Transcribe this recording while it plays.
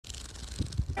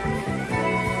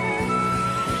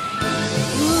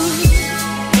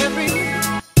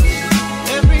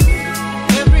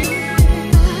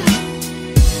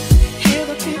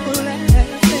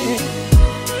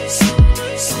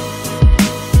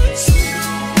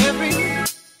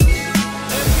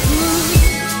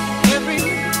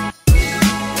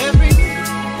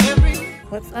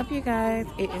up, you guys?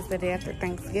 It is the day after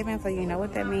Thanksgiving, so you know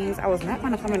what that means. I was not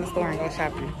going to come in the store and go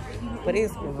shopping, but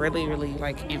it's really, really,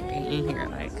 like, empty in here.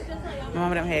 Like, my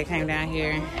mom and them had came down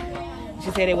here.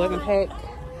 She said it wasn't packed.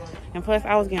 And plus,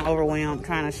 I was getting overwhelmed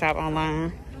trying to shop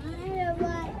online.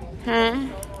 Huh?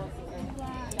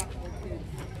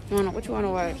 What you want to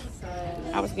watch?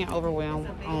 I was getting overwhelmed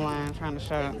online trying to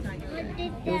shop.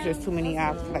 It was just too many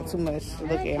options, like too much to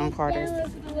look at on Carter's.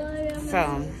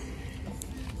 So,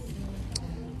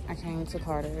 I came to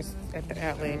Carter's at the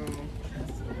outlet.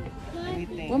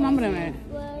 Where mama them at?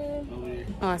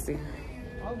 Oh, I see.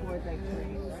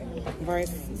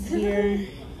 Bryce is here.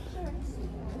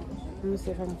 Let me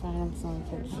see if I can find some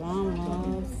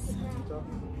pajamas.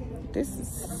 This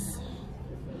is,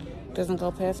 doesn't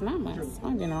go past 9 months.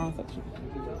 I'm in the wrong section.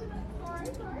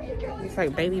 It's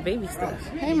like baby stuff.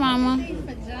 Hey, mama.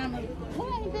 Pajamas.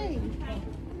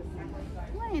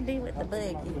 What ain't they with the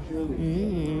buggy?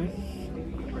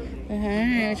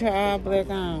 Hey, with your all black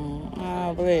on.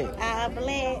 All black. All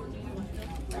black.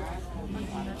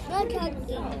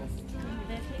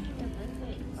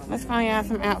 Let's find y'all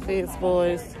some outfits,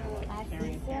 boys.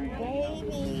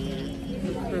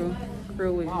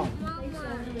 Crew with you.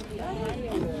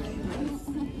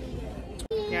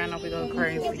 Y'all know we go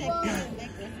crazy.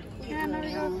 Y'all know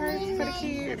we go crazy for the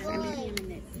kids.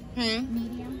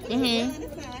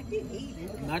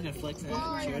 Not just flexing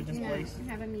at this place.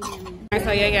 Alright,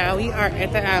 so yeah, we are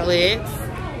at the outlets.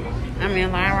 I'm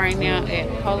in line right now at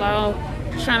Polo.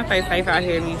 Just trying to stay safe out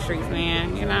here in these streets,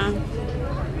 man. You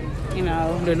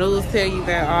know, the news tell you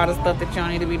that all the stuff that you don't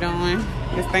need to be doing.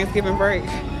 It's Thanksgiving break.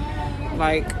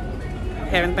 Like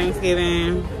having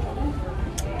Thanksgiving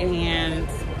and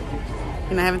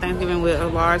having Thanksgiving with a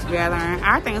large gathering.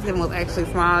 Our Thanksgiving was actually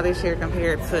small this year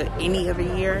compared to any other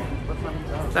year.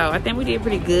 So I think we did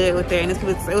pretty good with that. And it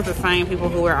was the same people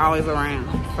who were always around.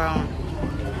 So I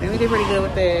think we did pretty good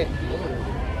with that.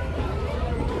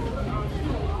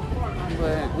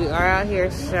 But we are out here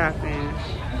shopping.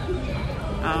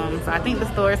 So I think the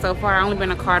store so far, I've only been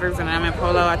to Carter's and I'm in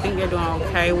Polo. I think they're doing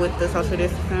okay with the social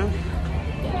distancing.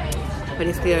 But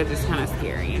it's still just kind of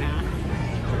scary, you know.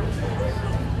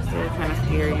 Still kind of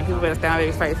scary. And people better stay on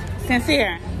their face.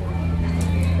 Sincere.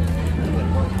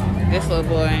 This little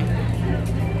boy.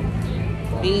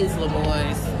 These little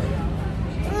boys.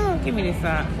 Give me this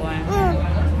sock, boy.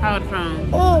 Hold the phone.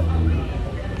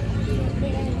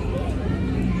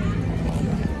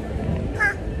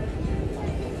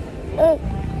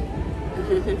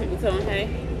 You tell him hey?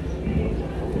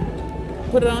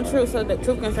 Put it on Truth so that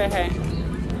Truth can say hey.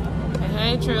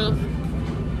 Hey, Truth.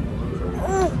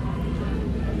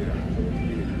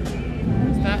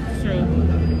 Stop, Truth.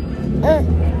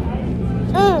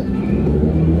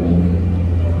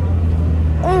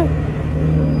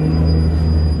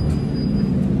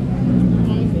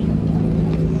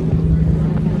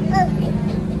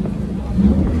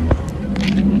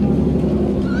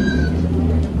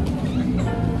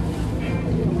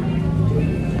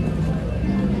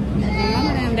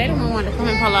 They don't want to come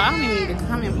in Polo. I don't even need to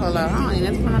come in Polo. I don't even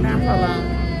have to come on down Polo.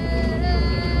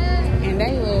 And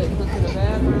they would go to the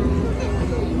bathroom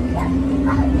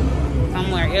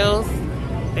somewhere else.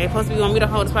 They supposed to be want me to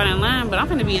hold a spot in line, but I'm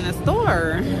gonna be in the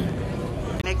store.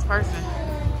 Next person.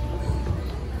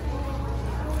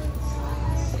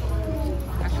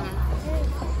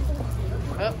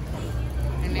 Oh,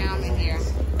 and now I'm in here.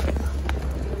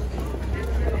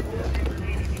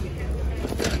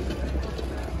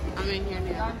 I'm in here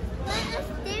now.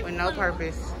 With no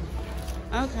purpose.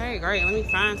 Okay, great. Let me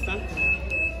find something.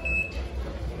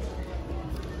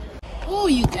 Oh,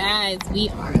 you guys, we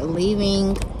are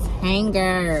leaving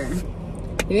Tanger.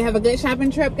 Did you have a good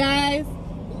shopping trip, guys?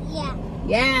 Yeah.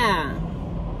 Yeah.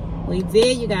 We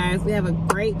did, you guys. We have a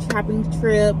great shopping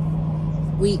trip.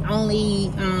 We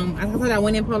only, I thought I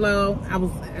went in Polo. I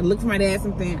looked for my dad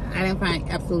something. I didn't find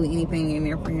absolutely anything in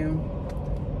there for him.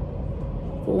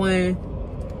 For one,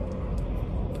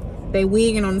 they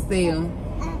wigging on the sale.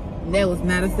 That was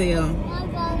not a sale.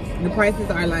 The prices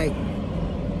are like,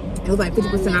 it was like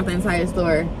 50% off the entire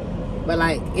store. But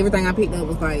like everything I picked up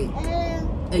was like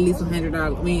at least $100.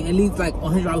 I mean, at least like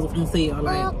 $100 on sale.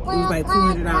 Like it was like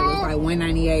 $200, like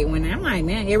 $198. When I'm like,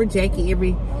 man, every jacket,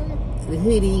 every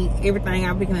hoodie, everything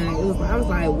I'm picking up, I was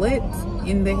like, what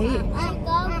in the heck?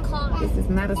 This is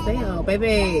not a sale,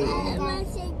 baby.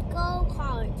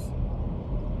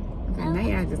 Okay, now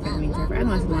y'all just got me in trouble. I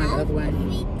know it's going the other way.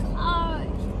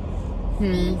 3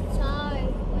 cars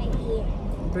right here.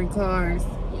 3 cars.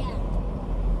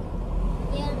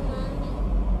 Yeah, mommy.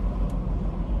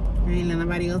 I ain't let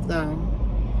nobody else go.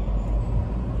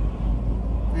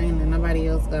 I ain't let nobody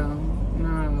else go.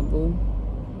 Nah, boo.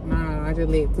 Nah, I just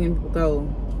let 10 people go.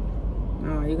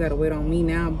 No, you gotta wait on me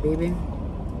now, baby.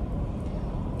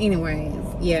 Anyways,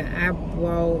 yeah,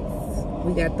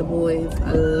 we got the boys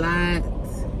a lot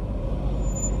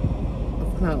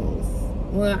of clothes.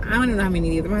 Well, I don't even know how many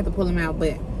it is. I'm gonna have to pull them out,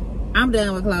 but I'm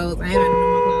done with clothes. I ain't buying no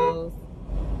more clothes.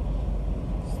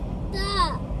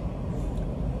 Stop.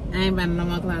 I ain't buying no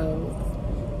more clothes.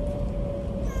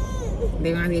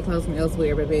 They're gonna get clothes from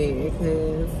elsewhere, baby,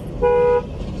 because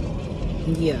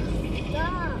yeah,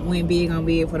 went big on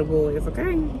big for the boys,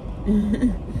 okay?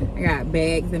 I got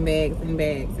bags and bags and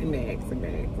bags and bags and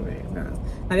bags and bags.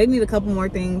 Now they need a couple more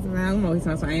things. I'm over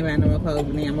here, so I ain't buying no more clothes,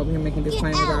 but then I'm over here making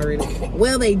disclaimers already.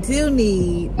 Well, they do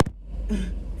need.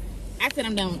 I said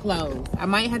I'm done with clothes. I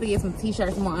might have to get some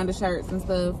t-shirts, more undershirts and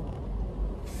stuff.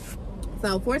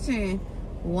 So Fortune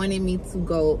wanted me to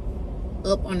go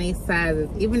up on these sizes,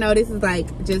 even though this is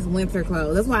like just winter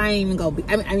clothes. That's why I ain't even go.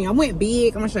 I mean, I went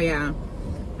big. I'm gonna show y'all.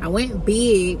 I went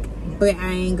big, but I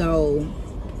ain't go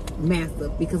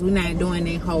massive because we're not doing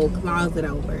that whole closet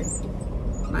over.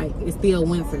 Like, it's still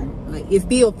winter. Like, it's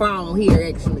still fall here,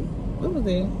 actually. What was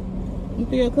that? You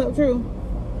feel a cup true?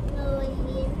 No, in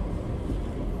here.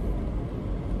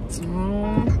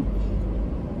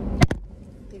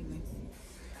 Goodness.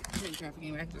 Traffic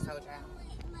anyway, I just told y'all.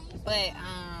 But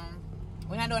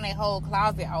we're not doing that whole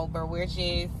closet over. We're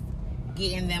just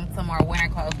getting them some more winter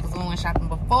clothes. Because when we went shopping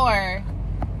before,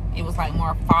 it was like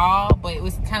more fall, but it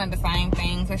was kind of the same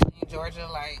thing, especially in Georgia.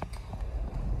 Like,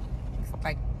 it's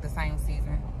like the same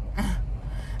season.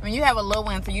 I mean, you have a little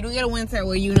winter. You do get a winter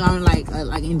where, you know, like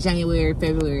in January,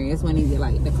 February, it's when it get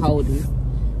like the coldest.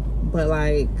 But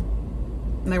like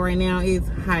right now, it's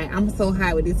hot. I'm so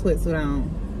hot with this sweatsuit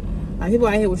on. Like, people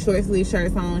out here with short sleeve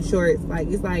shirts on, shorts. Like,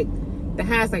 it's like the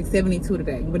high's like 72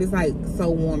 today, but it's like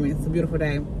so warm and it's a beautiful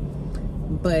day.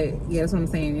 But yeah, that's what I'm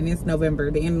saying. And it's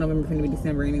November. The end of November going to be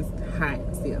December, and it's hot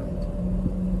still.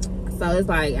 So it's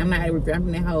like, I'm not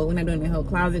revamping that whole. We're not doing that whole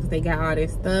closet because they got all their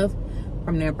stuff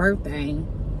from their birthday.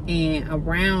 And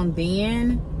around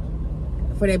then,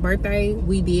 for their birthday,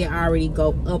 we did already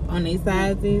go up on their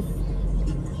sizes.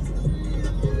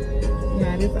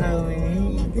 Yeah, this old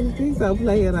man. He's so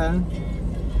player though.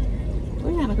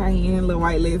 We kind of call him in little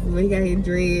white list, but he got his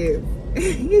dreads.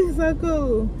 He's so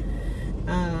cool.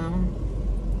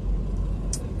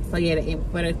 So yeah,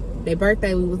 for their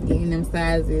birthday, we was getting them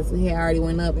sizes. We had already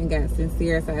went up and got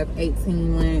Sincere size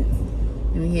 18 months,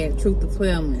 and we had Truth to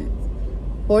 12 months.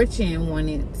 Fortune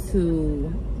wanted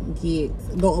to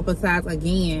go up a size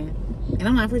again, and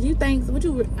I'm like, "For you think? What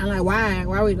you?" I'm like, "Why?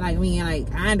 Why would like me?" Like,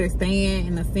 I understand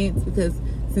in a sense because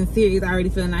Sincere is already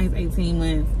filling out his 18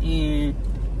 months, and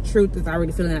Truth is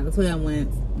already filling out the 12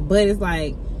 months. But it's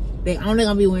like they only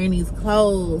gonna be wearing these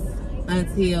clothes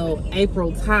until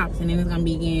April tops, and then it's gonna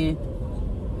be again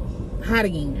hot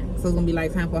again. So it's gonna be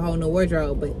like time for a whole new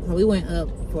wardrobe. But so we went up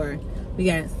we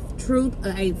got Truth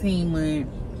a 18 month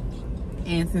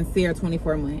and Sincere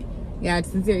 24 month. Yeah,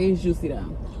 Sincere is juicy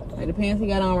though. Like, the pants he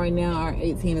got on right now are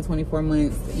 18 to 24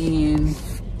 months, and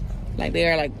like they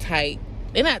are like tight.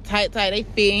 They're not tight, they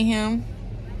fit him.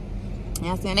 You know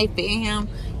what I'm saying? They fit him.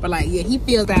 But like, yeah, he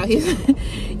fills out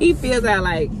he fills out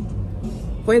like,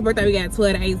 for his birthday, we got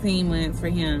 12 to 18 months for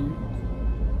him.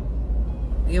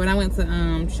 Yeah, when I went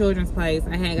to Children's Place,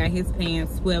 I had got his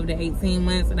pants 12 to 18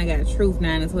 months, and I got Truth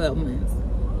 9 to 12 months.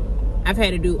 I've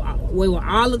had to do away with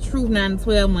all the Truth 9 to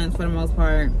 12 months for the most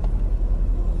part.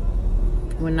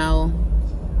 Well, no.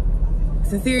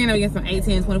 Sincere ended up getting some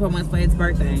 18 to 24 months for his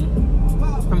birthday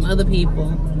from other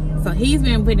people. So he's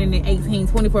been putting in the 18,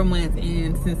 24 months,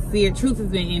 and Sincere Truth has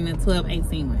been in the 12,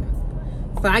 18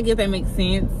 months. So I guess that makes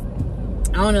sense.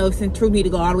 I don't know if Truth need to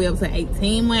go all the way up to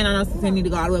 18 month. I don't know if Sincere need to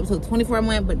go all the way up to 24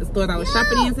 month. But the stores I was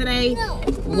shopping in today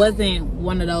wasn't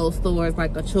one of those stores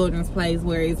like a Children's Place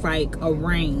where it's like a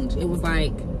range. It was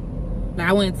like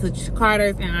I went to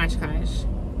Carter's and Oshkosh,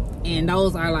 and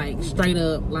those are like straight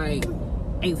up like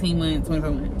 18 months,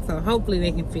 24 months. So hopefully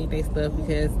they can fit their stuff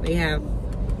because they have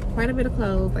quite a bit of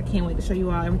clothes. I can't wait to show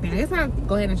you all everything. I guess I'll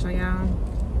go ahead and show y'all.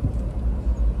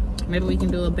 Maybe we can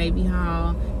do a baby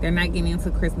haul. They're not getting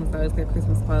into Christmas though. It's their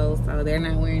Christmas clothes, so they're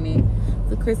not wearing it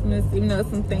to Christmas, even though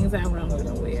some things I want them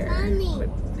to wear. But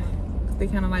they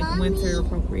kind of like winter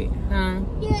appropriate. Huh?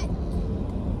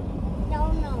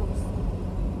 McDonald's.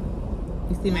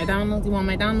 You see McDonald's? You want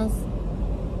McDonald's?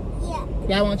 Yeah.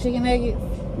 Y'all want chicken nuggets?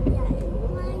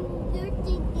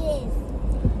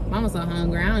 Mama's so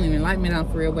hungry. I don't even like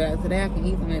McDonald's for real, but today I can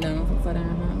eat some McDonald's. I'm so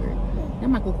damn hungry. That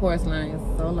Michael Kors line is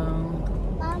so long.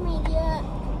 Mommy, yeah.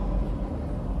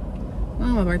 Well,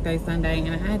 my birthday Sunday,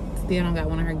 and I still don't got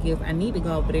one of her gifts. I need to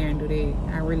go over there and do that.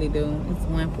 I really do. It's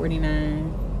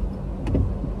 $149.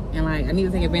 And like, I need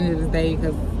to take advantage of this day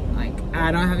because like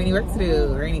I don't have any work to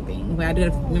do or anything. But I do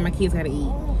have when my kids gotta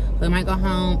eat. So I might go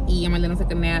home, eat, I might let them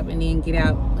take a nap, and then get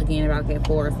out again about at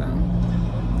 4 or so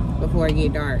before it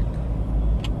get dark.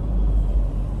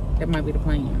 That might be the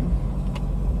plan.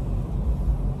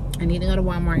 I need to go to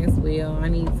Walmart as well. I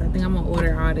think I'm gonna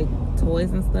order all the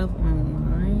toys and stuff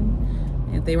online.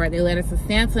 And if they write their letters to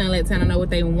Santa and let Santa know what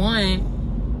they want.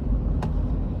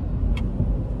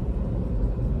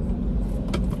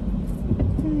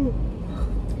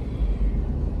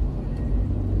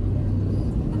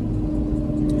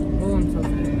 Oh, I'm so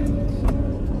sad.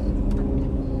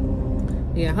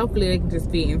 Yeah, hopefully they can just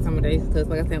fit in some of these because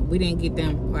like I said, I didn't get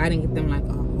them like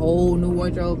a whole new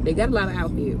wardrobe. They got a lot of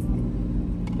outfits.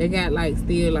 They got like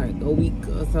still like a week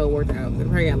or so worth of outfits. They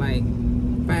probably got like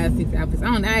 5, 6 outfits.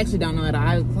 I actually don't know at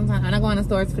all. Sometimes when I go in the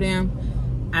stores for them,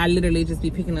 I literally just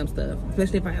be picking up stuff.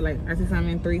 Especially if I see something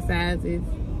in 3 sizes,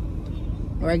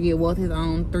 or I get Walt his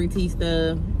own 3T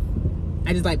stuff.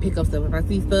 I just like pick up stuff. If I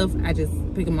see stuff, I just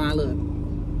pick them all up.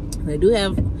 They do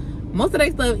have most of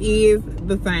their stuff is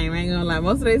the same. I ain't gonna lie.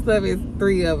 Most of their stuff is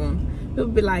 3 of them. People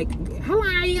be like, "How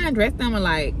long are you gonna dress them?" I'm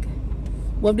like,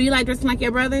 "Well, do you like dressing like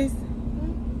your brothers?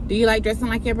 Do you like dressing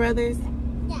like your brothers?"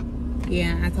 Yeah.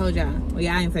 Yeah, I told y'all. Well,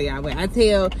 yeah, I didn't tell y'all, but I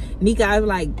tell Nika, I was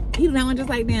like, he do that one just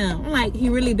like them. I'm like, he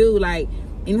really do. Like,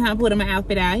 anytime I put him an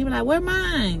outfit out, he be like, "Where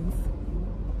mine?"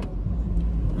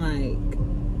 Like,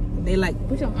 they like,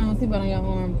 put your seatbelt on your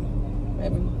arm,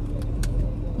 baby.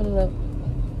 Put it up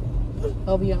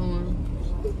over your arm.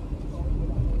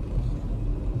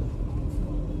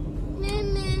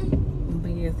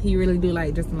 But yes, he really do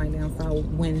like dressing like them. So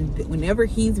whenever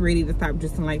he's ready to stop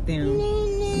dressing like them,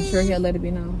 I'm sure he'll let it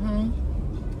be known. Huh?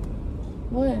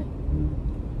 What?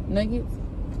 Nuggets?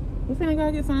 We finna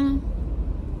go get some?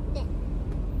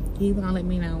 He's gonna let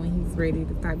me know when he's ready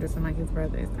to stop dressing like his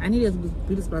brothers. I need to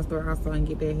do the sports store also and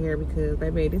get their hair because,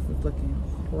 baby, this is looking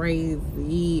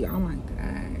crazy. Oh my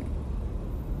God.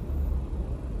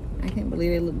 I can't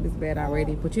believe they look this bad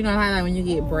already. But you know how like when you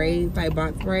get braids, like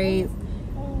box braids,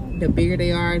 the bigger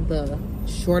they are, the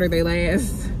shorter they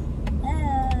last.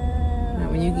 Like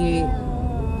when you get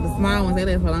the small ones, they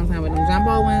last for a long time, but them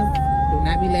jumbo ones do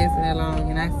not be lasting that long,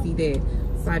 and I see that.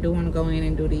 So I do want to go in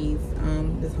and do these,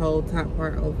 this whole top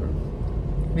part over.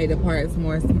 Make the parts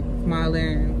more smaller,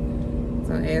 and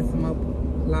so add some more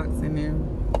locks in there.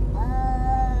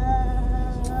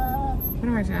 All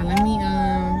right, y'all, let me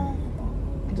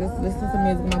just listen to some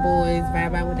music with my boys,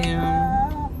 vibe out with them,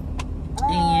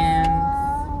 and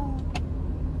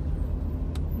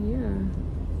yeah,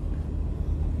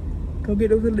 go get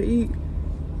them something to eat.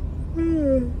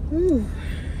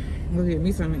 Go get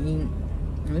me something to eat.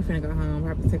 And we finna go home,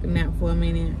 probably take a nap for a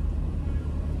minute,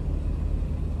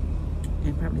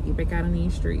 and probably get back out on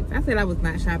these streets. I said I was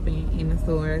not shopping in the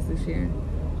stores this year,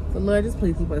 so Lord, just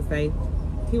please keep us safe.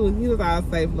 He was all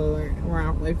safe, Lord. We're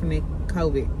away from that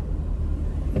COVID.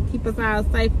 Keep us all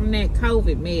safe from that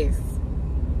COVID mess.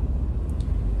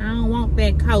 I don't want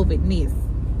that COVID mess.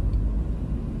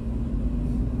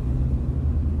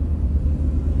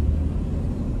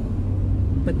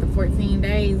 But the 14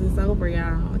 days is over,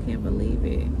 y'all. I can't believe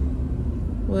it.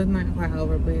 Well, it's not quite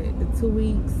over, but the 2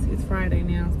 weeks, it's Friday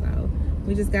now, so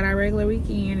we just got our regular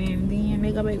weekend, and then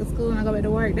they go back to school and I go back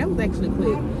to work. That was actually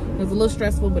quick. It was a little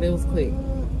stressful, but it was quick.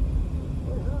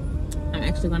 I'm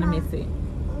actually gonna miss it.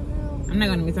 I'm not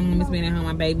gonna miss it. I'm gonna miss being at home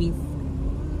with my babies.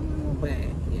 But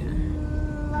yeah,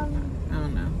 I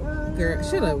don't know. Girl,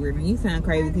 shut up, Brittany. You sound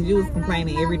crazy because you was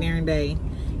complaining every damn day,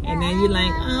 and then you're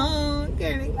like, "Oh,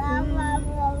 girl."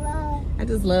 I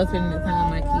just love spending the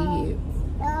time with my kids.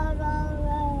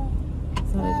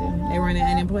 So they running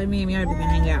unemployment. Me, everything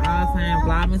hang out all the time.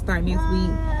 Vlogmas start next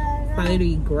week. So it'd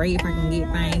be great if I can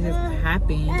get things just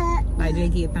popping. Like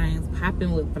just get things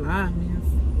popping with Vlogmas.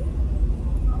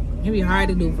 It'd be hard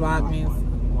to do Vlogmas.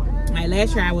 Like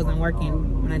last year I wasn't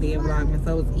working when I did Vlogmas,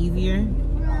 so it was easier.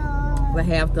 I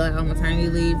have to on maternity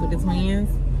leave with the twins.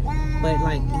 But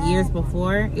like years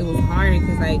before, it was harder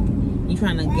because like you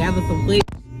trying to gather some footage.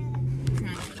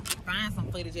 Trying to find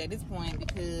some footage at this point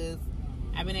because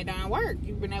I've been at darn work.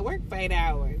 You've been at work for 8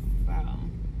 hours. So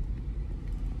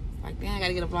like then I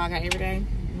gotta get a vlog out every day.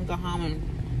 I'm gonna go home and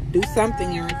do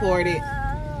something and record it.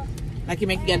 Like you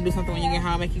gotta do something when you get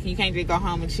home. You can't just go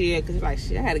home and chill because you're like,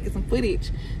 shit, I had to get some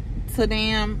footage to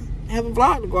damn have a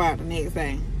vlog to go out the next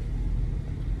day.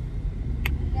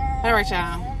 All right,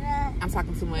 y'all. I'm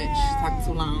talking too much, talking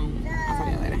too long. I'll talk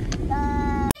to y'all later.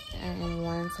 I am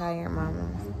one tired mama.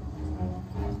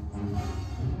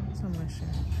 So much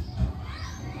shit.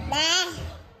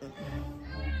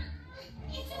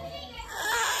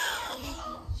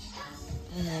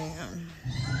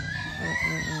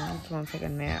 take a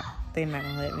nap. They're not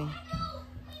gonna let me,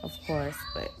 of course,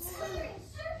 but.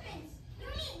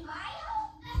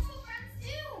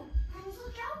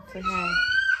 Say hi.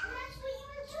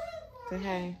 Say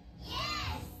hi.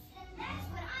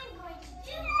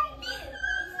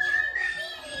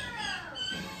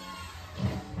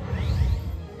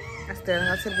 I still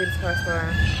go to the beauty supply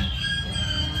store.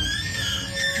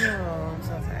 Oh, I'm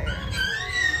so tired.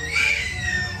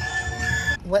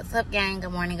 What's up, gang?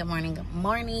 Good morning, good morning, good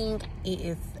morning. It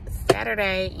is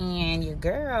Saturday and your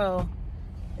girl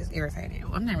is irritated.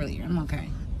 Well, I'm not really, I'm okay.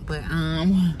 But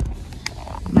I'm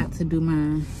about to do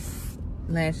my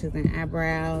lashes and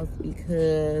eyebrows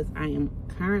because I am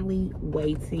currently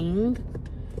waiting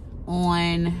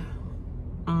on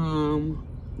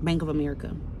Bank of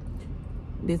America.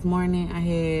 This morning I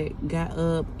had got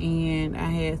up and I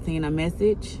had seen a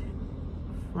message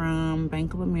from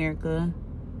Bank of America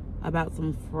about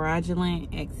some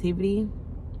fraudulent activity.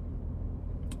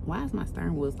 Why is my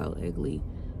steering wheel so ugly?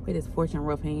 It is Fortune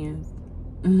rough hands.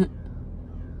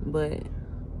 But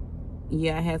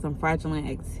yeah, I had some fraudulent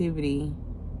activity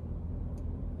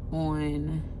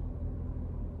on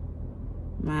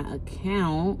my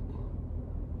account.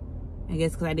 I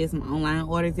guess because I did some online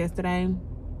orders yesterday.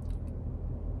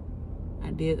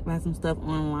 I did buy some stuff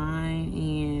online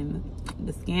and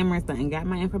the scammers done got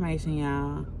my information,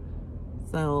 y'all.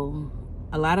 So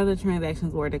a lot of the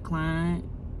transactions were declined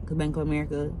because Bank of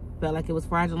America felt like it was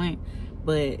fraudulent,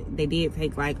 but they did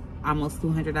take like almost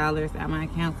 $200 out of my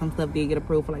account. Some stuff did get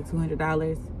approved for like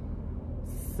 $200.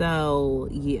 So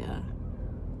yeah,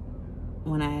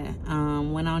 when I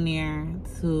went on there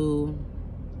to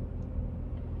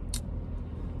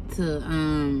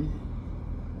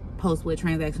post what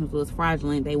transactions was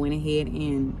fraudulent, they went ahead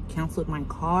and canceled my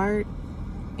card.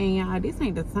 And y'all, this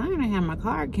ain't the time to have my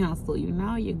card canceled. You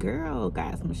know, your girl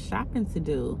got some shopping to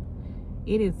do.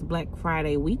 It is Black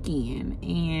Friday weekend,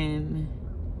 and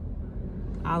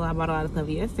although I bought a lot of stuff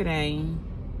yesterday,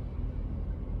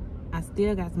 I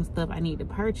still got some stuff I need to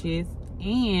purchase,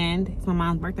 and it's my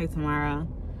mom's birthday tomorrow,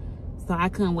 so I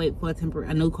couldn't wait for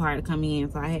a new card to come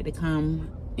in, so I had to come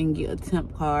and get a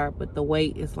temp card, but the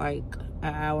wait is like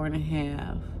an hour and a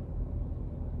half.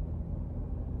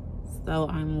 So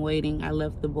I'm waiting. I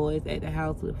left the boys at the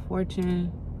house with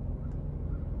Fortune.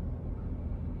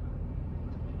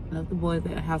 So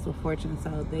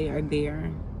they are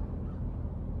there.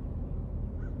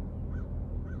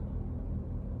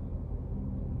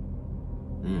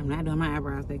 I'm not doing my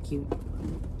eyebrows that cute.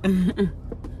 They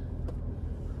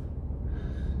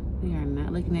are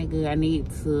not looking that good. I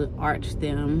need to arch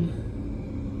them.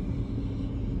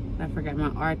 I forgot my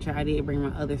archer. I did bring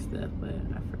my other stuff, but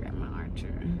I forgot my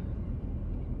archer.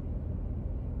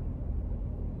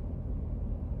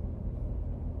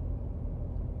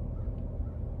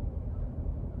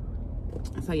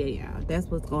 So yeah, that's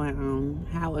what's going on.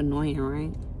 How annoying,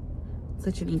 right?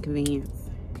 Such an inconvenience.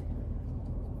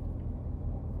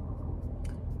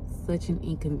 Such an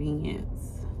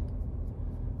inconvenience.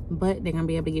 But they're gonna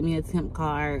be able to give me a temp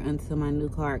card until my new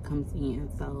card comes in,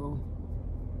 so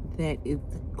that is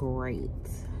great.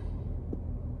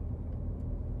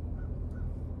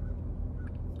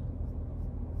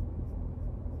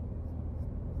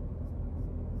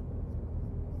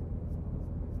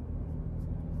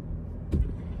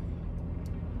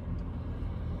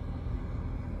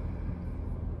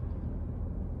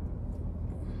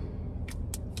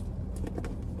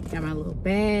 Got my little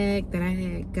bag that I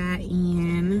had got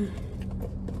in.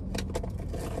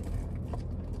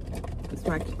 That's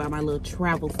where I keep all my little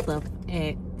travel stuff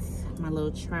at. My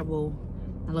little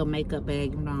makeup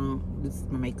bag. You know, this is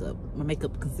my makeup. My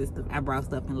makeup consists of eyebrow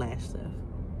stuff and lash stuff.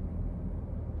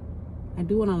 I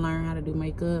do want to learn how to do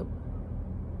makeup.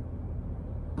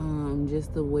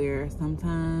 Just to wear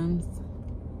sometimes.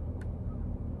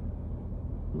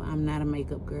 But I'm not a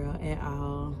makeup girl at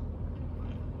all.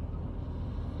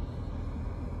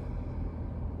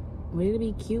 But it'll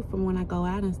be cute from when I go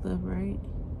out and stuff, right?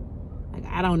 Like,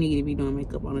 I don't need to be doing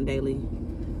makeup on a daily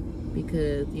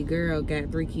because your girl got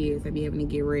 3 kids. I be having to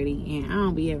get ready, and I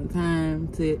don't be having time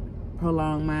to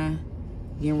prolong my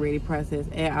getting ready process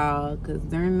at all, because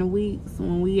during the weeks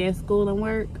when we at school and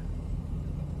work,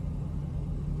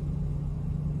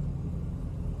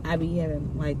 I be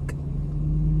having like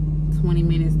 20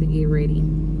 minutes to get ready.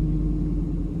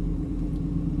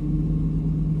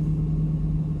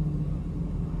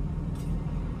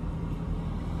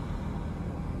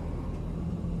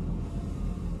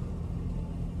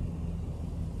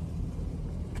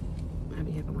 I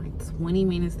be having like 20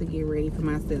 minutes to get ready for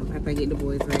myself after I get the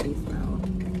boys ready. So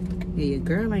yeah, your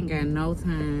girl ain't got no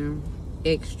time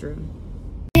extra.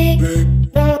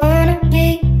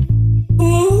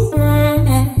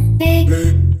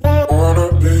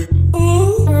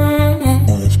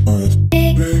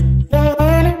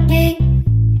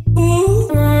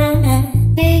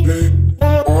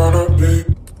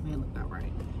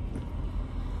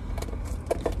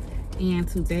 And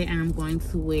today I'm going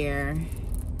to wear,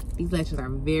 these lashes are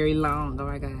very long, oh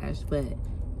my gosh, but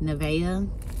Nevea.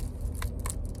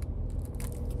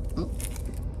 Oh.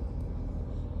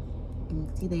 You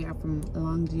can see they are from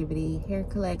Longevity Hair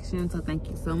Collection, so thank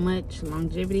you so much,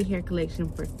 Longevity Hair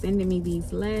Collection, for sending me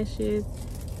these lashes.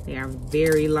 They are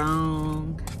very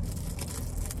long.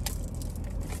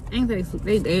 I ain't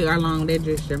they are long, they're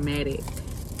just dramatic.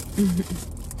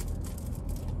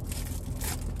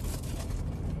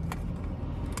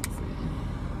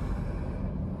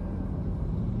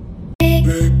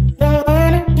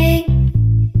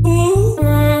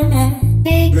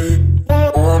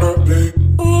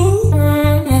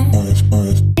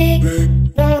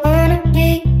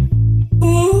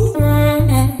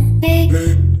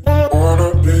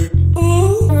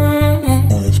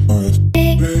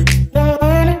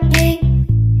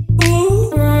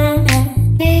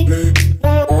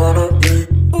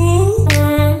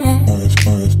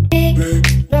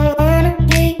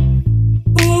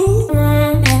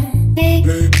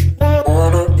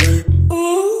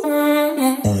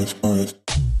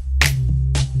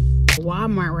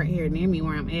 Walmart right here near me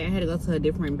where I'm at. I had to go to a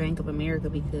different Bank of America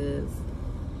because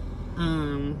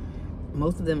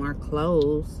most of them are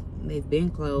closed. They've been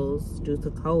closed due to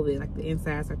COVID. Like the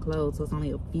insides are closed, so it's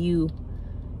only a few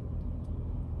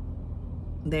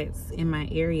that's in my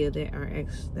area that are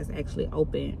that's actually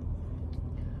open.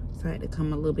 So I had to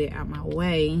come a little bit out my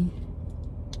way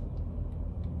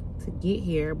to get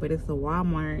here, but it's a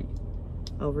Walmart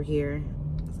over here.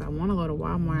 So I want to go to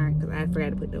Walmart because I forgot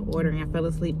to put the order in. I fell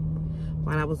asleep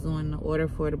while I was doing the order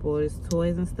for the boys'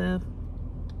 toys and stuff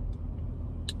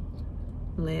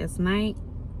last night,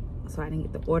 so I didn't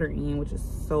get the order in, which is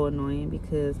so annoying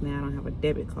because now I don't have a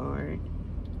debit card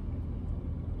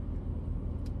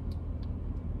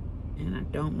and I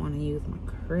don't want to use my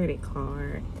credit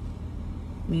card.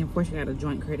 Me and Portia got a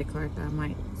joint credit card, so I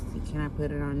might see, can I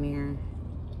put it on there?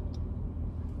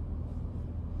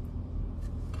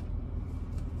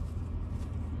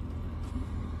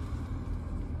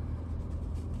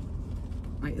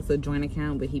 Like it's a joint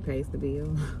account, but he pays the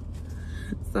bill.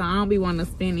 So I don't be wanting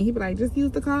to spend it. He be like, just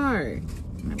use the card.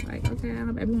 And I'm like, okay, I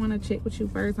be want to check with you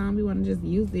first. I don't be want to just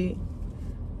use it.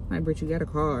 Like, but you got a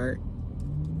card.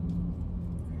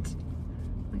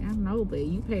 Like, I know, but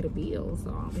you pay the bill, so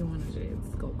I don't be want to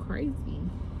just go crazy.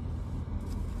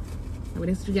 But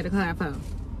that's what you got the card for.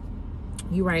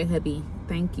 You right, hubby.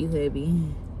 Thank you,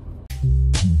 hubby.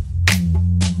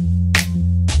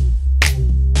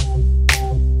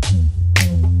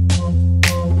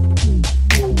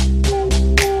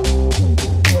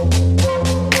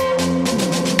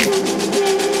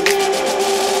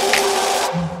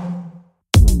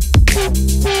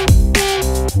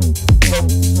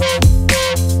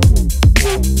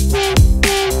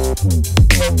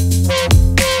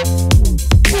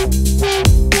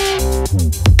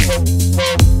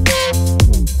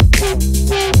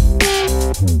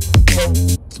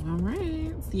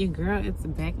 Your girl, it's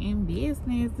back in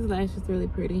business. This lash is really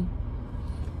pretty.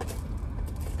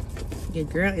 Your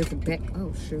girl is back.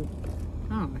 Oh shoot.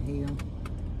 Oh hell.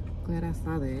 Glad I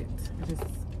saw that. I just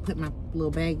put my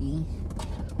little baggie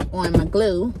on my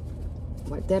glue.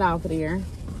 Wipe that off of there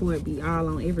before it be all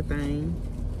on everything.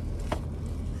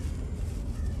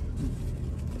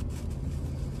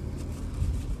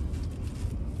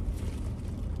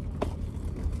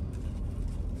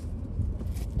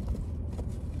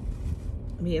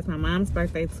 Yeah, it's my mom's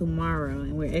birthday tomorrow,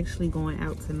 and we're actually going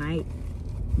out tonight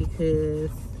because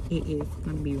it is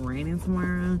going to be raining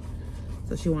tomorrow.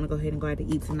 So she want to go ahead and go out to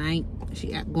eat tonight.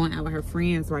 She going out with her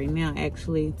friends right now,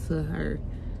 actually, to her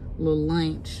little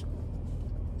lunch.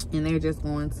 And they're just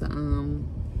going to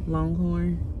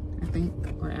Longhorn, I think,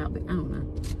 or Outback. I don't know.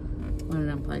 One of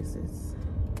them places.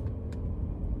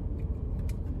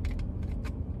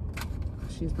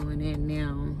 She's doing that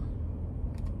now.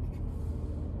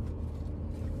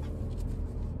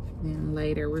 Then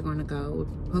later we're gonna go.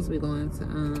 We're supposed to be going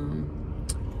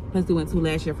to place we went to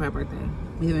last year for her birthday.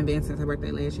 We haven't been since her birthday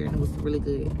last year, and it was really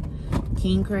good.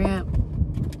 King Crab.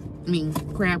 I mean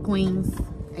Crab Queens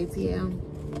ATL.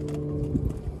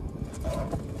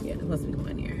 Yeah, we're supposed to be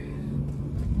going there.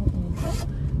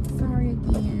 Sorry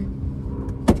again.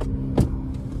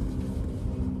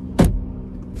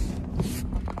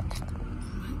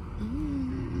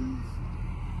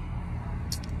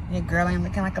 Your girl ain't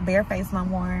looking like a bare face no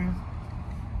more.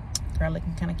 Girl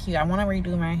looking kind of cute. I want to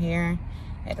redo my hair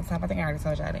at the top. I think I already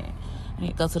told y'all that. I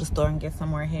need to go to the store and get some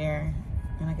more hair.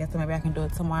 And I guess maybe I can do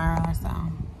it tomorrow or so.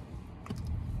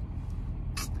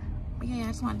 But yeah, I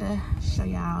just wanted to show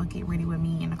y'all, get ready with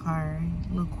me in the car.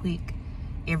 A little quick,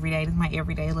 everyday. This is my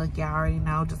everyday look. Y'all already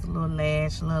know, just a little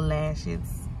lashes.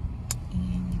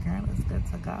 And your girl is good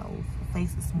to go.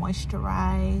 Face is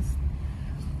moisturized.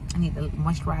 I need to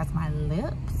moisturize my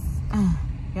lips.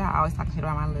 Y'all always talking shit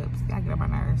about my lips. Y'all get on my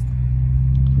nerves.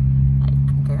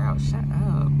 Like, girl, shut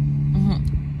up.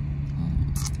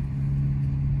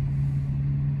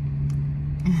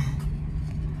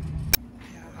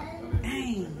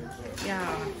 Dang.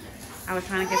 Y'all, I was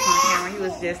trying to catch my camera. He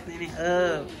was just standing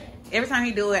up. Every time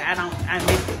he do it, I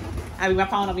miss it. My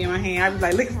phone will be in my hand. I be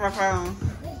like looking for my phone.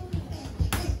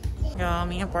 Y'all,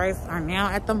 me and Bryce are now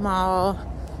at the mall.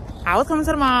 I was coming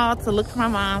to the mall to look for my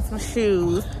mom some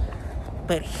shoes,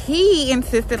 but he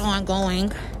insisted on going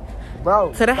to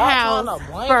the house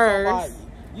first.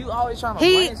 You always trying to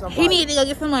blame somebody. He needed to go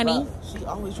get some money. Bro, she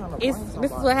always trying to blame somebody.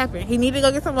 This is what happened. He needed to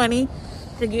go get some money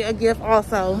to get a gift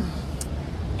also.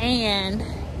 And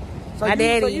so my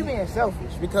daddy. So you being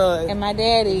selfish because. And my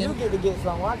daddy. You get to get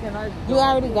something. Why can't I? You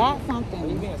already got something.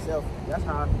 You being selfish. That's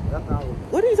how.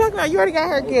 What are you talking about? You already got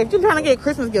her gift. You're trying to get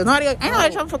Christmas gifts. Ain't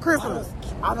nobody shopping for Christmas.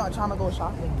 I'm not trying to go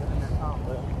shopping during that time,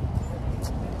 but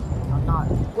I'm not.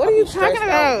 What are you talking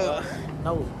about?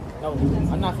 No,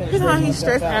 I'm not finished. He's how he's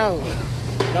stressed out.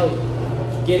 No,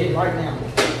 get it right now.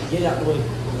 Get it out the way.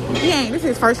 He ain't. This is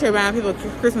his first year buying people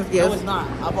Christmas gifts. No, it's not.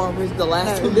 I bought him the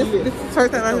last 2 years. This is his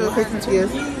first time buying people Christmas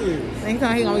gifts.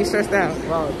 Anytime he gonna be stressed out.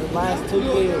 Bro, the last 2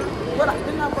 years. But I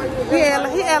did not buy you a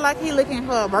He act like he looking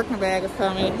for a Birkin bag or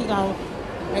something. He gonna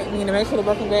make sure the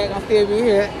Birkin bag gonna still be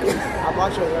here. I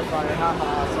bought you a air fryer. So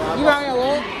you bought me a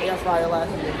what? Air fryer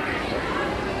last year.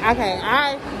 Okay,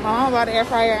 my mom bought the air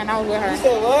fryer and I was with her. You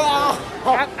said what?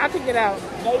 I picked it out.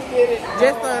 No, you didn't.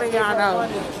 Just so that y'all know.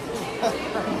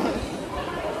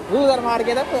 We was at the mall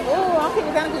together. I said, oh, I'm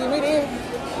picking Santa because you meet it.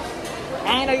 I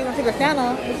ain't know you were going to pick a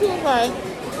Santa. But she was like,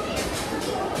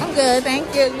 I'm good,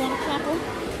 thank you. You want a sample?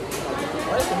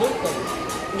 Oh, it's a new thing.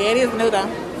 Yeah, it is new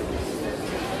though.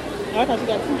 I thought you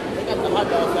got two. They got the hot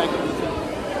dog factory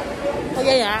too. So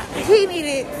yeah, he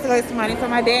needed to raise some money. So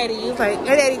my daddy, he was like,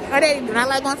 her daddy do not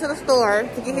like going to the store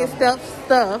to get his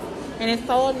stuff, and it's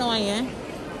so annoying.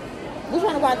 We're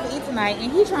trying to go out to eat tonight, and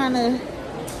he's trying to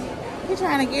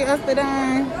get us the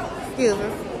darn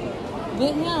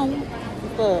get him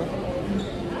stuff.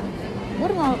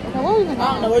 What are we gonna do? I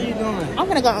don't know what you doing. I'm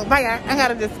gonna go. Bye, y'all. I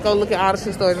gotta just go look at all the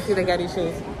shoe stores and see if they got these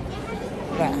shoes.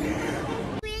 Bye.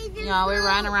 Y'all, we're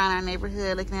riding around our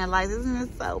neighborhood looking at lights. Isn't it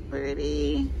so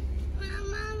pretty?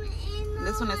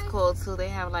 This one is cool too. They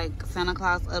have like Santa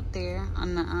Claus up there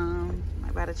on the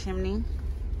like by the chimney.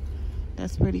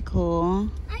 That's pretty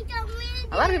cool.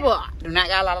 A lot of people do not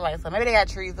got a lot of lights, so maybe they got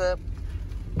trees up.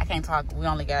 I can't talk. We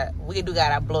do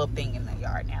got our blow up thing in the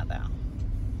yard now though.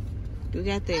 We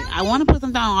got that. I want to put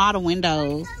something on all the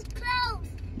windows,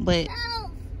 but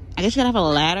I guess you gotta have a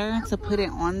ladder to put it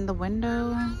on the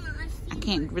window. I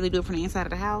can't really do it from the inside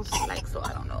of the house, like, so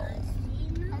I don't know.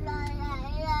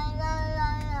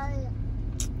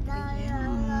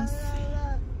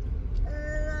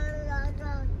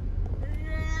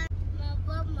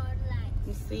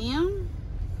 You see him?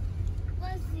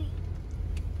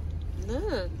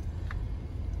 Look.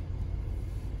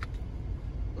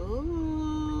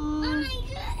 Ooh.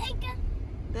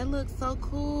 That looks so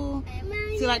cool.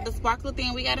 See, like the sparkle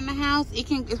thing we got in the house, it's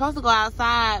supposed to go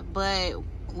outside, but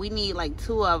we need like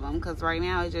 2 of them because right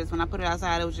now it's just, when I put it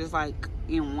outside, it was just like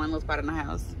in one little spot in the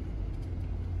house.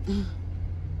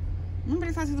 Remember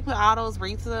this house used to put all those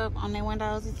wreaths up on their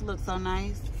windows? It used to look so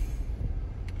nice.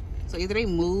 So either they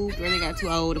moved or they got too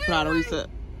old to put all the wreaths up.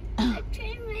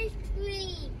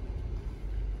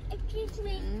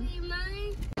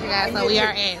 Yeah, so we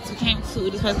are at, we came to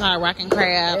this place called Rock and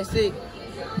Crab. That's it.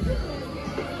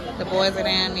 The boys are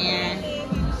down there.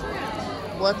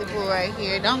 Wealthy pool right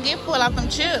here. Don't get full off them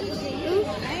chips.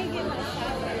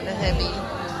 The heavy.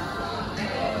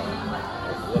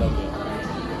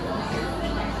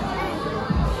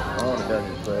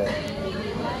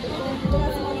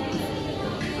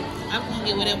 I'm gonna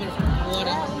get whatever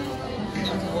water. Get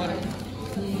some water.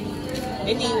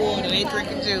 They need water. They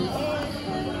drinking juice.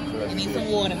 They need some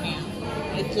water now.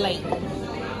 It's late.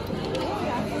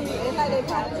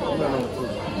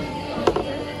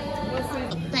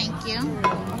 Thank you.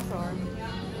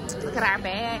 Look at our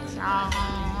bags, y'all.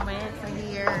 Our bags are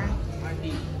here.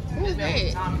 Who's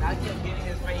that? I kept getting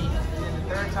his face, and then the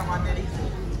third time I did, he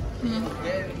said,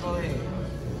 "Yeah, go ahead."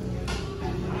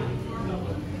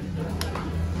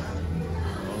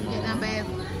 Get that bag.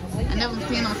 I never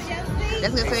seen them.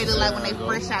 That's what they look like when they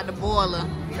fresh out the boiler.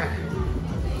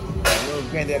 Little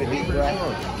granddaddy beef right.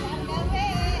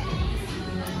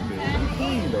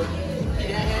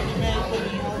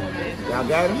 Y'all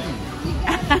got him?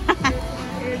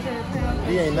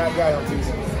 He ain't not got him, too.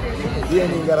 He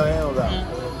ain't even got our hands out.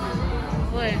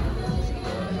 What?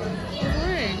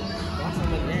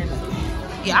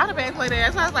 Yeah, all the bags play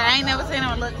there. So I was like, I ain't never seen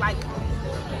him look like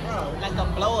a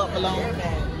blow up balloon.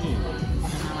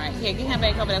 Alright, here, get him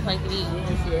back over there so he can eat.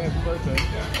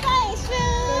 Thanks,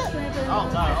 Shug. Oh,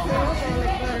 God.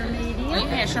 You can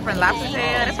have shrimp and lobster tail.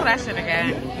 That's what I should have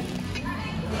got.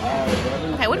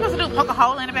 Hey, what you supposed to do? Poke a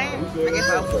hole in the bag? I guess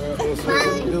so.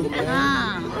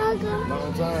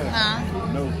 Long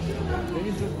time. No.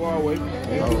 He's too far away.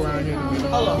 Around here.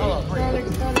 Hold on. I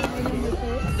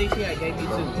think she had gave me 2.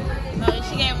 No,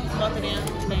 she gave them both of them.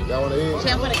 Y'all want to eat? She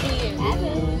had for the kids.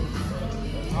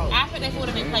 I put that food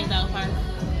in their plate though first.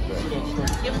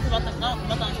 Give them to both of them. No,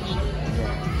 both of them to me.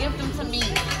 Give them to me.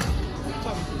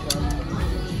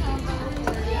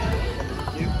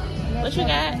 What you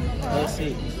got? Let's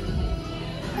see.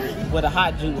 With a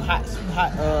hot juice,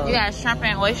 You got shrimp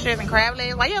and oysters and crab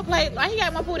legs. Why you plate? Why he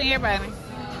got more food than everybody?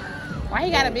 Why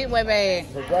he got a big boy bag?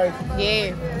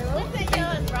 Yeah. What's in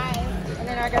yours, right? And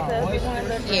then I got the big one.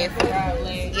 Yes.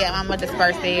 Yeah, I'm gonna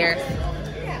disperse theirs.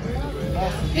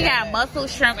 He got mussel,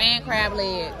 shrimp, and crab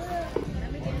legs.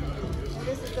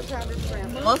 This is the proper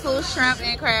shrimp. Mussel, shrimp,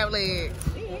 and crab legs.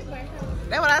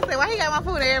 That's what I said. Why he got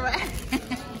more food than everybody?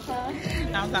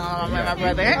 I'm talking about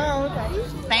my brother. Oh, okay.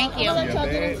 Thank you. I'll let y'all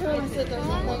get into it and sit there and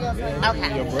hang up.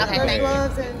 Okay, thank you.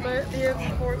 Gloves and beards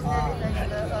and forks and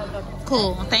everything.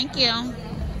 Cool, thank you.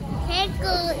 Hey,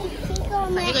 good.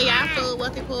 So here go y'all food,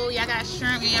 wealthy food. Y'all got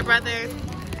shrimp and your brothers.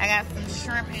 I got some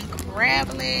shrimp and crab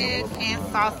legs and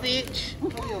sausage.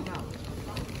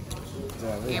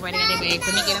 Everybody got their bags.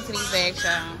 Let me get into these bags,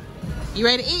 y'all. You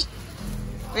ready to eat?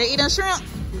 Ready to eat them shrimp?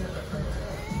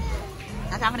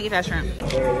 Okay, I'm gonna get that shrimp.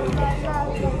 Let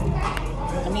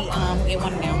me get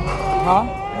one of them. Huh?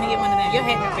 Let me get one of them. Your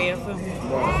hat been fair too.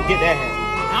 Get that hat.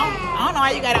 I don't know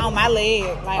why you got it on my leg.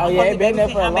 Like, Oh, yeah, it been there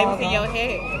for a long time. Your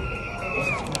head.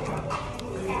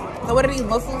 So what are these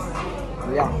mussels?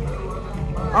 Yeah.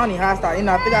 I don't need hot start. You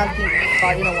know, I think I keep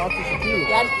start, you know, walk through some food.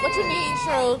 Yeah, what you need,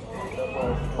 Shrew?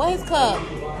 What his cup?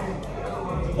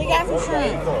 He got some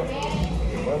shrimp.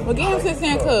 Well, get him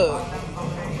 16 cup.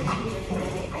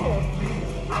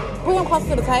 Bring him close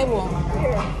to the table.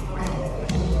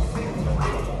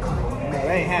 No,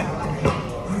 they ain't happy.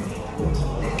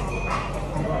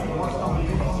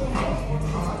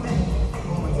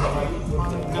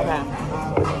 Okay.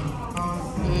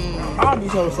 I'll be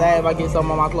so sad if I get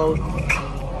something on my clothes.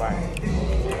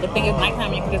 The thing is,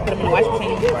 nighttime you can just put them in the washing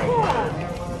machine.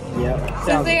 Yeah.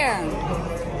 Who's there?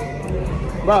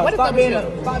 Bro, What is stop up being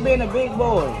with stop being a big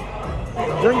boy.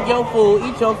 Drink your food,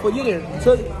 eat your food. You didn't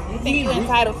took. You think you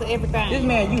entitled to everything? This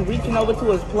man, you reaching over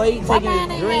to his plate, Why taking man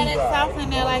his ain't had drink. that sauce in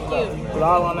there like you? Put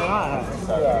all on their eyes.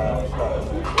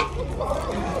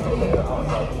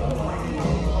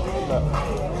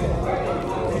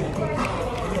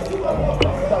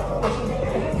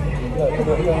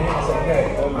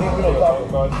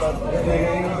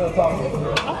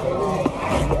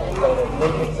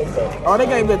 Oh, they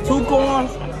gave it 2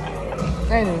 corns? I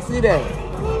didn't even see that.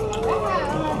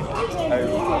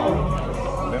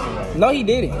 No, he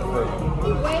didn't.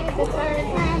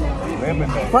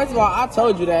 First of all, I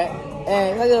told you that.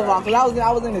 And second of all, because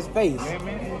I was in his face.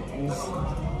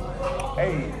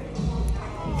 Hey.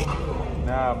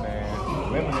 Nah, man.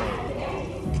 Lemonade.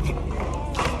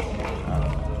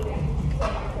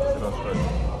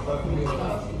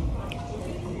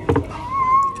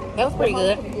 That was pretty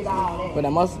good. But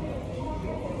that muscle.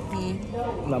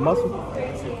 That muscle.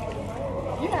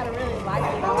 You gotta really like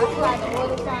it though. I tried the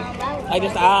other time. Like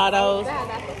just all those. I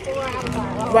got the 4. I was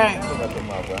like, oh.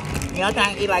 Right. Y'all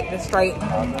trying to eat like this straight.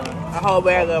 A whole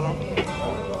bag of them.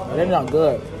 They're not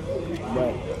good.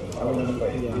 But, I mean,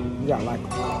 yeah, you gotta like it.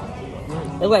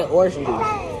 It's like oysters.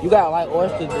 You gotta like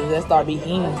oysters to just start be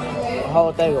eating the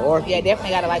whole thing of oysters. Yeah,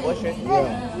 definitely gotta like oysters.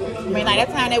 Yeah. I mean, like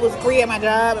that time it was free at my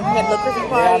job and we had a little Christmas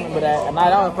Yeah, I party. remember that. And that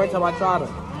was the first time I tried it.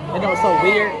 And it was so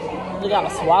weird. You gotta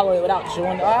swallow it without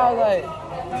chewing it. I was like,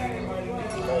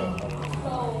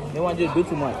 they want you to do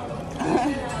too much.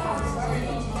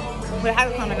 But how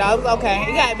did it come to dog? It was okay.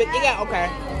 It got okay.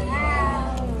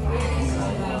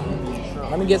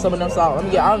 Let me get some of them salt. I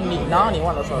don't even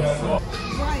want no salt.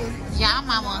 Yeah,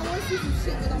 my mama.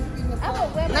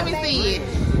 Let me see it.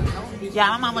 Yeah,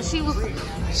 my mama, she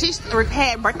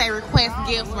had birthday request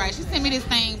gifts, right? She sent me this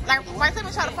thing. Like, right, let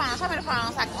me show the phone. Show me the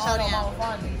phone so I can show them.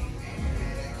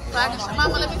 So I can show,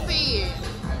 mama, let me see it.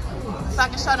 so I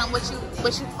can show them what you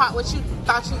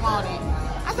thought you wanted.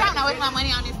 I said I'm not wasting my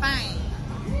money on this thing.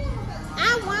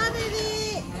 I wanted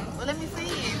it. Well, let me see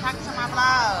it. Talking to my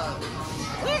vlog.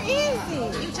 Where is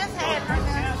it? You just had it right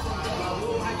now.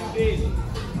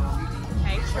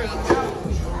 Hey, Tree.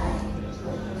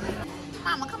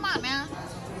 Mama, come on now.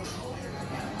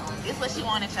 This is what she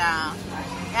wanted, y'all.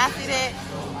 Y'all see that?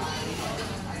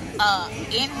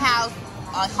 In-house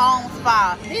home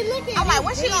spa. I'm like,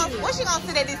 when she gonna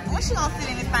sit at this? When she gonna sit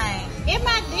in this thing? In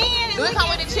my den. Do it come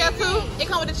with a chair too? It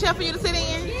come with a chair for you to sit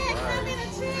in? Yeah, it come in a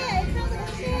chair. It come in a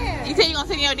chair. You tell you gonna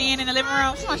sit in your den in the living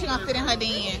room? She gonna sit in her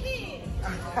den.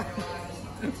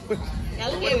 Now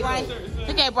look at Bryce.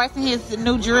 Look at Bryson, his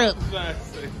new drip. I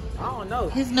don't know.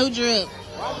 His new drip.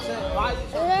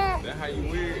 That's how you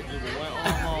wear it. Just one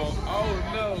arm on. Oh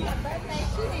no.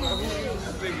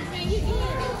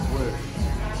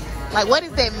 Like, what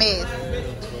is that mess?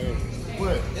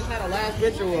 What? This how the last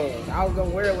picture was. I was gonna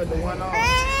wear it with the one on.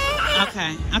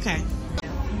 Okay.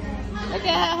 Look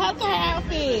at her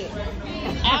outfit.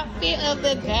 Outfit of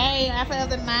the day, outfit of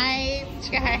the night.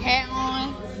 She got her hat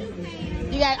on.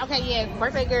 You got, okay, yes,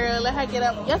 birthday girl, let her get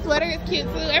up. Your sweater is cute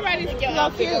too. Everybody's so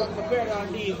cute. Prepared on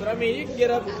these, but I mean, you can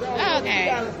get up and go.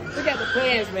 Okay. Look at the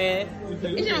plans, man.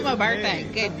 It's your my birthday.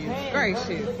 Good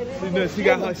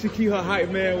gracious. She keep her hype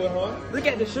man with her. Look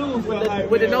at the shoes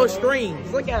with the no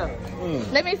strings. Look at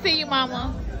them. Let me see you,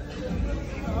 mama.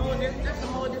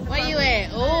 Where you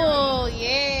at? Oh,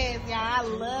 yes, y'all. I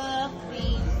love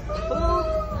these boots.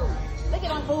 Look at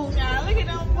them boots, y'all. Look at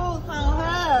them boots on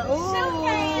her. Ooh.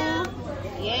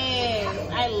 Yes,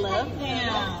 I love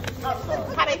them.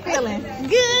 How they feeling?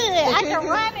 Good. I can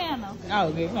run in them.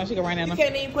 Oh, good. No, she can run in them. You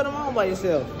can't even put them on by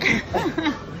yourself. You took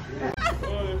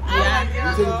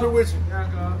a picture with you.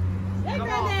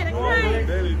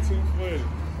 That is too funny.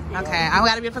 Okay, I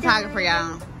gotta be a photographer,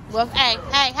 y'all. Well, hey.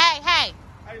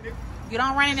 You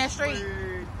don't run in that street.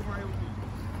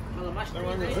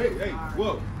 Hey,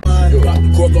 whoa. Rock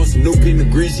the cork on some new Pinot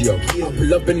Grigio. I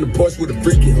pull up in the Porsche with a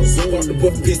freaky. Zoom off the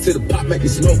buff piece to the pop, make it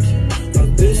smoky.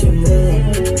 Like this, I'm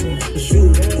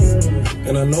shoot.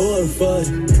 And I know I'm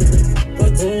fine. My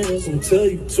tongue doesn't tell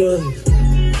you twice.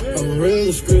 I'm real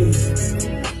discreet.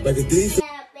 Like a thief.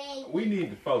 We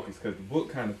need to focus because the book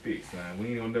kind of fixed, man. We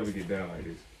ain't gonna never get down like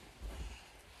this.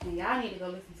 Y'all need to go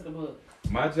listen to the book.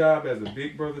 My job as a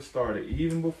big brother started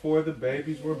even before the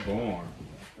babies were born.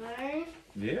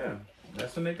 Yeah,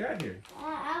 that's when they got here.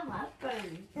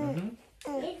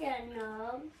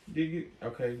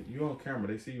 Okay, you on camera.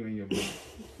 They see you in your book.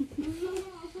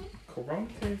 Corona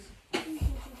case.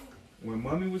 When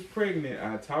mommy was pregnant,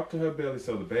 I talked to her belly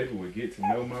so the baby would get to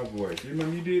know my voice. You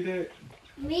remember you did that?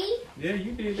 Me? Yeah,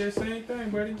 you did that same thing,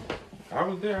 buddy. I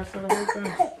was there. I saw the whole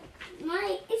thing.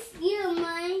 Mine, it's you,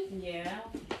 mine. Yeah.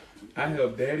 I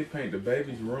helped Daddy paint the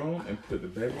baby's room and put the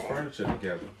baby's furniture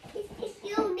together. It's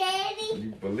you, Daddy.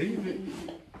 You believe it?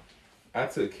 I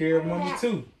took care of mommy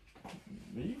too.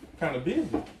 You kind of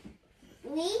busy.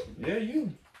 Me? Yeah,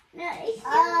 you. No, it's you,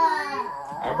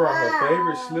 I brought her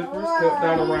favorite slippers, helped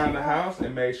out around the house,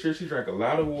 and made sure she drank a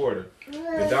lot of water.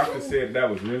 The doctor said that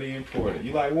was really important.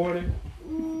 You like water?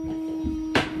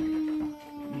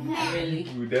 Not really.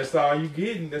 That's all you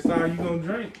getting. That's all you gonna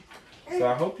drink. So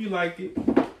I hope you like it.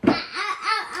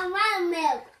 I want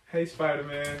milk. Hey,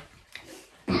 Spider-Man.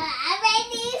 I made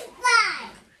these fly.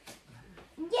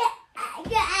 Yeah,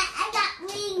 I got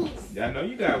wings. Yeah, I know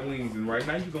you got wings, and right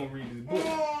now you're gonna read this book.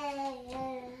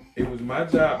 It was my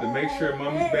job to make sure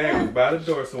mommy's bag was by the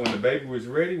door so when the baby was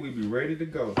ready, we'd be ready to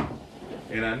go.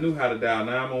 And I knew how to dial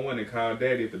 911 and call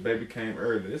daddy if the baby came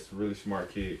early. This is a really smart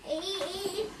kid.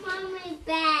 It's mommy's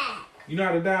bag. You know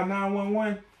how to dial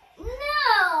 911?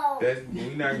 No.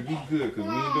 We're not gonna be good because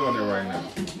we ain't doing that right now.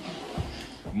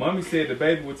 Mommy said the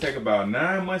baby would take about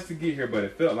 9 months to get here, but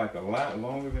it felt like a lot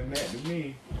longer than that to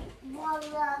me.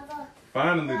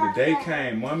 Finally, the day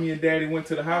came. Mommy and Daddy went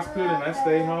to the hospital, and I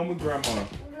stayed home with Grandma.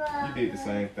 You did the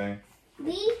same thing.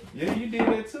 Me? Yeah, you did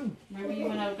that too. Remember you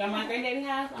went over to my granddaddy's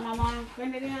house, or my mom's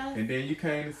granddaddy's house? And then you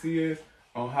came to see us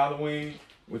on Halloween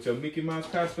with your Mickey Mouse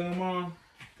costume on.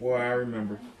 Boy, I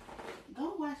remember.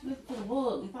 Go watch this to the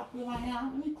book. If I put my hair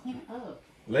on, let me clean it up.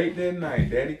 Late that night,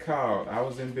 Daddy called. I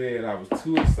was in bed. I was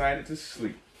too excited to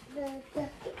sleep. The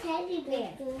teddy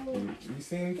bear. You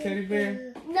seen the teddy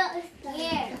bear? No, it's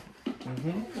here.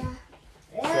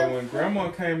 So when Grandma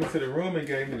came into the room and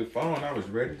gave me the phone, I was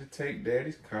ready to take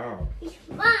Daddy's call. It's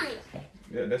mine.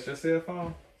 Yeah, that's your cell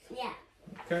phone? Yeah.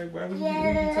 Okay, well, who you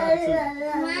talking to?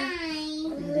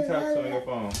 Mine. Who you talking to on your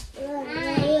phone?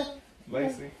 Mine.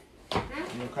 Lacey? You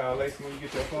gonna call Lacey when you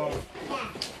get your phone?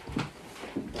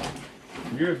 Yeah.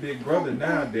 You're a big brother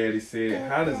now, Daddy said.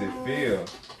 How does it feel?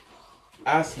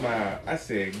 I smiled. I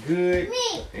said, good,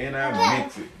 and I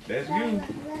meant it. That's you.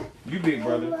 You big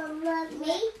brother.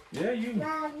 Me? Yeah, you.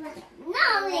 No,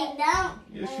 they don't.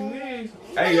 Yes, you is.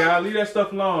 Hey, y'all, leave that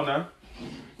stuff alone now.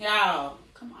 Y'all,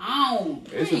 come on.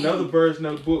 It's another version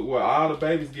of the book where all the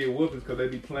babies get whoopings because they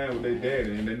be playing with their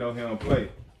daddy and they know he don't play.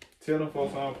 Tell them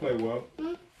folks I don't play well.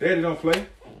 Daddy don't play.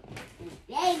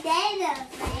 They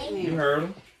don't play. You heard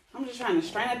him. I'm just trying to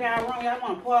straighten up y'all room. Y'all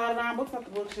want to pull all around books off the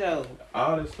bookshelf.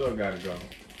 All this stuff gotta go.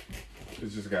 It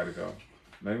just gotta go.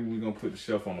 Maybe we're gonna put the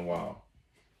shelf on the wall.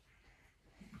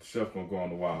 The shelf gonna go on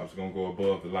the wall. It's gonna go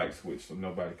above the light switch so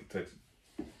nobody can touch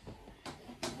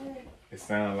it. It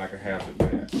sounds like a hazard,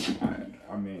 man.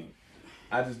 I mean,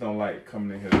 I just don't like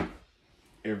coming in here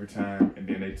every time and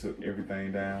then they took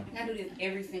everything down. I do this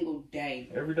every single day.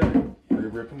 Every day. They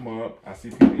rip them up. I see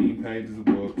people eating pages of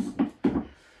books.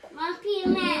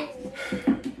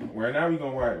 Right now we're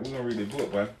gonna read the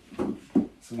book, but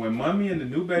so when Mommy and the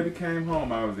new baby came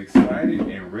home, I was excited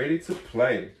and ready to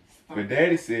play. But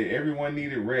Daddy said everyone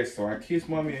needed rest, so I kissed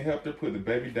Mommy and helped her put the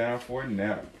baby down for a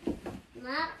nap.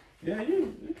 Yeah,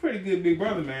 you pretty good big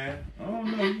brother, man. I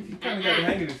don't know, you kind of got the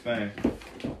hang of this thing.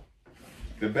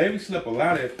 The baby slept a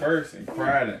lot at first and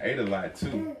cried and ate a lot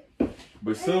too.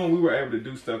 But soon we were able to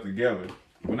do stuff together.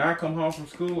 When I come home from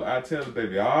school, I tell the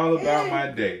baby all about my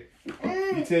day.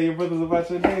 You tell your brothers about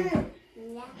your day?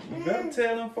 You better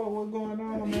tell them for what's going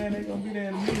on, man. They gonna be there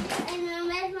in a minute. And I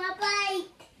made my bike.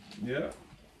 Yeah.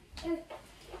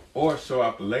 Or show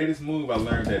off the latest move I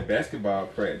learned at basketball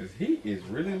practice. He is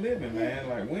really living, man.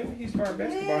 Like, when did he start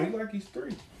basketball? He like he's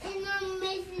 3. And I'm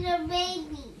missing a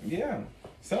baby. Yeah.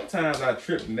 Sometimes I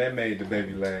tripped and that made the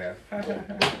baby laugh. Well,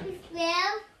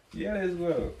 Yeah, as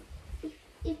well.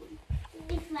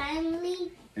 it's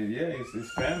family. And yeah,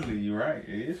 it's family. You're right.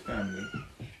 It is family.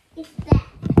 It's that.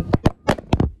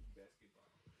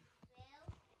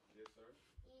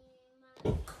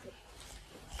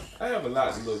 I have a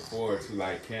lot to look forward to,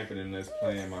 like camping and us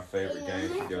playing my favorite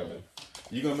games together.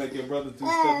 You gonna make your brothers do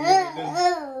stuff you want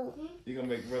to do? You gonna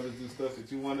make brothers do stuff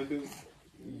that you want to do?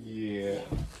 Yeah.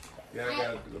 Yeah, I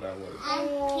gotta do what I want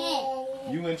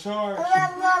to do. You in charge? You in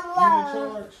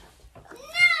charge?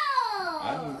 No!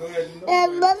 I can go ahead and know.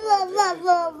 It's not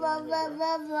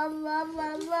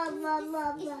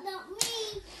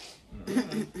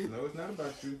me. No, it's not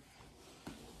about you.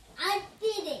 I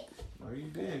did it. No, you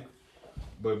didn't.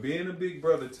 But being a big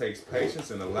brother takes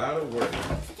patience and a lot of work.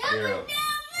 Yeah.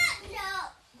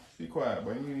 Be quiet,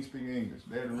 boy. You ain't speaking English.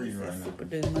 They're reading right now.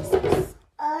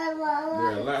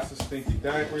 There are lots of stinky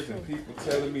diapers and people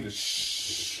telling me to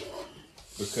shh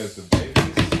because the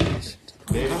babies.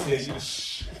 Daddy tell you to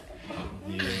shh.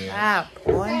 Yeah. Stop,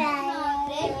 boy.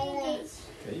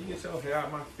 Can you get your hair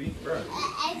out my feet, bro?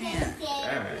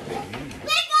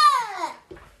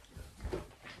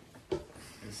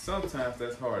 And sometimes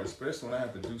that's hard, especially when I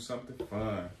have to do something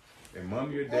fun. And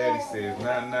Mommy or Daddy says,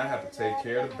 nah, I have to take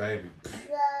care of the baby.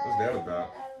 What's that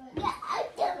about?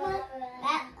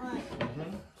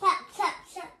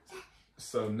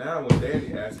 So now when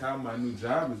Daddy asks how my new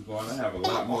job is going, I have a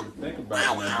lot more to think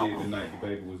about than I did the night the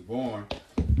baby was born.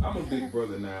 I'm a big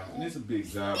brother now, and it's a big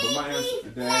job, but my answer to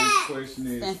Daddy's question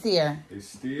is, Sincere. It's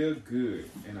still good,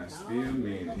 and I still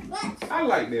mean it. I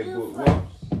like that book, Wolf.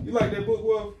 You like that book,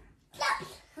 Wolf?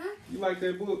 You like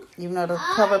that book? Even though the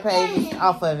cover page is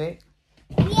off of it.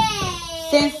 Yay!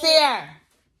 Sincere.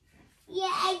 Yeah,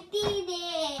 I did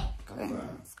it.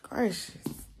 Goodness gracious.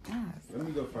 God. Let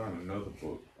me go find another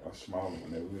book, a smaller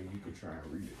one that you could try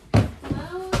and read it.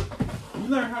 You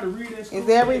learn how to read at school. Is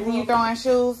there a reason you throwing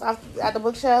shoes off at the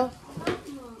bookshelf?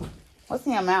 What's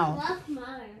in your mouth? What's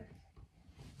mine?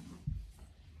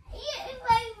 Yeah, if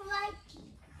I like it.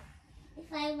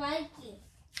 If I like it.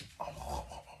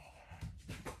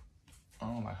 I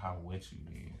don't like how wet you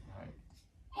did. Like,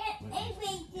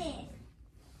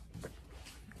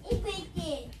 If it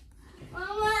did.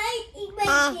 Mama, if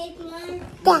it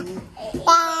did, Mom.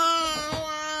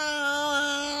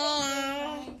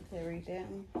 Can you read that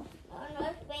one? Oh, no,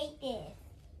 if it did.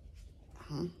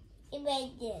 Huh? If it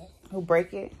did. Who break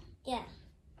it? Yeah.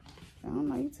 I don't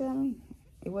know. You tell me.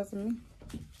 It wasn't me.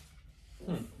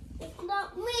 It's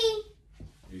not me.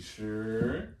 you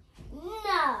sure?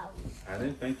 No. I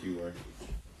didn't think you were.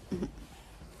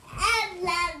 I'm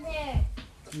louder.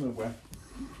 Come here, boy.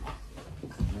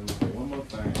 Let me say one more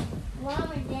thing.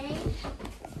 Mama, Daddy,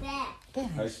 that.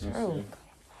 Patience, yeah.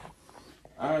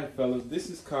 All right, fellas. This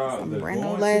is called the brand new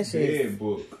Going lashes. to Bed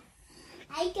book.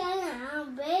 I got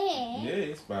on bed.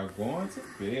 Yeah, it's about going to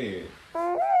bed.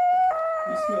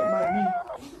 You smell my knee.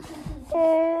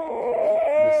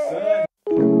 The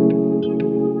sun.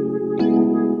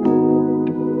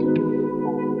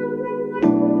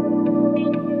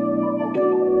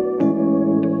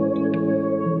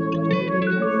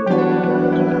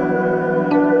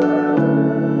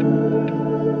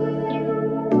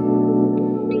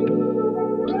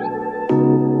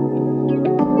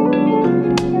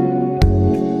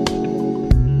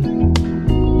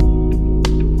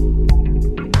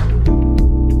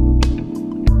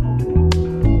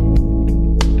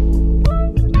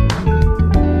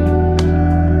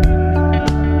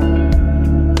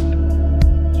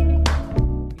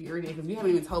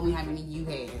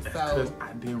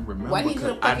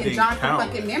 fucking didn't jog your count.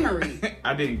 fucking memory.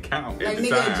 I didn't count at Like, the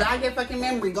nigga, time. jog your fucking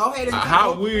memory. Go ahead and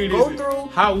How weird go is through.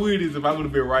 it? How weird is it if I would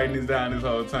have been writing this down this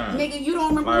whole time? Nigga, you don't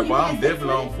remember Like, who you well, had I'm sex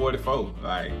definitely with? on 44.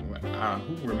 Like,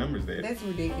 who remembers that? That's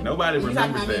ridiculous. Nobody You talking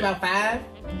remembers about me that. about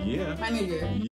 5? Yeah. My nigga.